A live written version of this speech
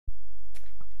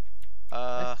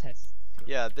Let's test.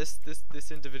 Yeah, this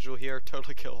individual here,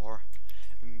 totally kill aura.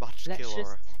 Much Let's kill aura.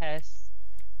 just test.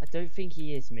 I don't think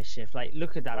he is mischief. Like,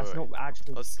 look at that. That's not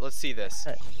actual. Let's see this.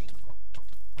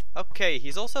 Okay,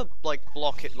 he's also like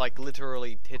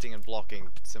literally hitting and blocking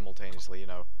simultaneously. You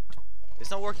know,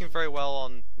 it's not working very well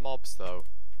on mobs though.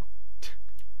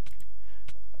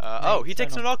 Oh, he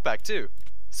takes no knockback too.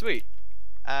 Sweet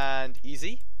and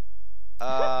easy.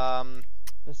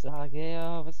 This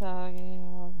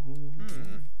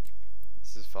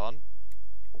is fun.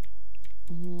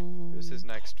 Who's his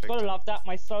next victim? Gotta love that.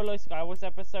 My solo Skywars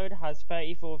episode has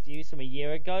 34 views from a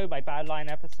year ago. My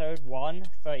Badline episode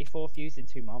 34 views in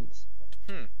 2 months.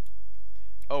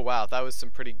 Oh wow, that was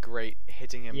some pretty great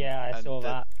hitting him. Yeah, I saw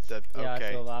that. Yeah,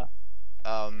 I saw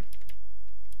that.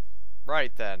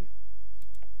 Right then.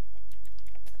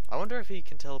 I wonder if he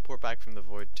can teleport back from the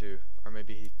void too, or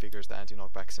maybe he figures the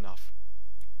anti-knockback's enough.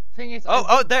 Thing is,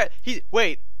 there.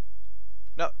 Wait.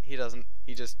 No, he doesn't.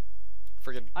 He just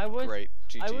friggin' great.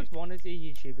 GG. I would want to do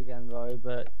YouTube again though,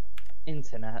 but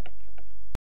internet.